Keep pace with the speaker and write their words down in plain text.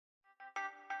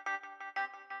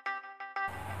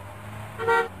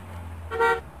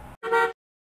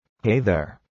Hey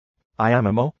there. I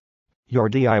am Mo, your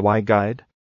DIY guide.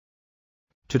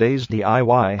 Today's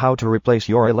DIY: how to replace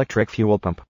your electric fuel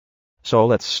pump. So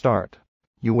let's start.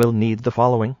 You will need the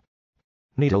following: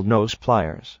 needle nose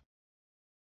pliers,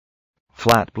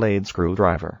 flat blade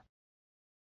screwdriver,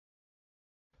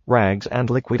 rags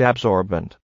and liquid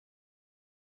absorbent.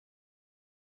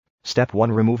 Step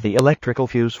 1. Remove the electrical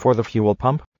fuse for the fuel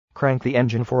pump. Crank the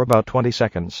engine for about 20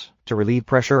 seconds to relieve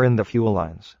pressure in the fuel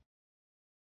lines.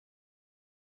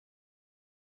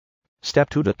 Step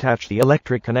 2. Detach the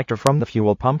electric connector from the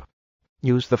fuel pump.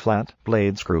 Use the flat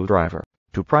blade screwdriver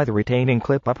to pry the retaining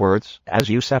clip upwards as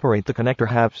you separate the connector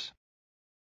halves.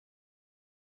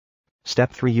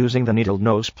 Step 3. Using the needle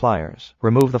nose pliers,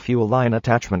 remove the fuel line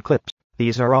attachment clips.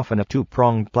 These are often a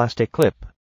two-pronged plastic clip.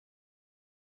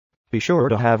 Be sure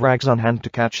to have rags on hand to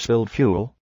catch spilled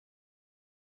fuel.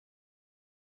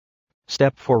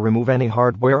 Step 4. Remove any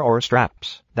hardware or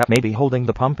straps that may be holding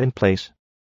the pump in place.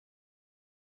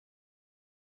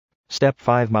 Step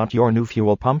 5. Mount your new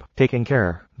fuel pump, taking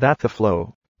care that the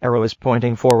flow arrow is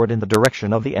pointing forward in the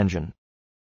direction of the engine.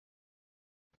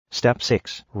 Step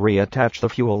 6. Reattach the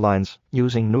fuel lines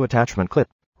using new attachment clip.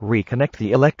 Reconnect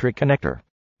the electric connector.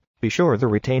 Be sure the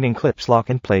retaining clips lock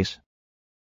in place.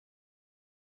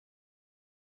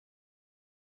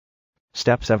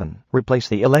 Step 7. Replace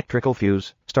the electrical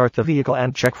fuse. Start the vehicle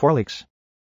and check for leaks.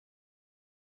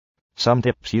 Some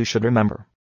tips you should remember.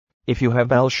 If you have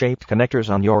bell-shaped connectors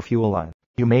on your fuel line,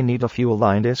 you may need a fuel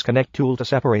line disconnect tool to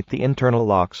separate the internal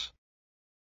locks.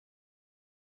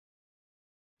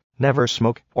 Never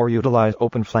smoke or utilize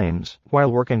open flames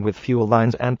while working with fuel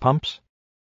lines and pumps.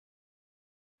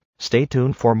 Stay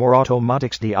tuned for more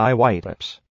automatics DIY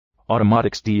tips.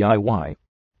 Automatics DIY.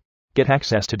 Get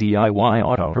access to DIY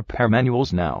auto repair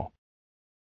manuals now.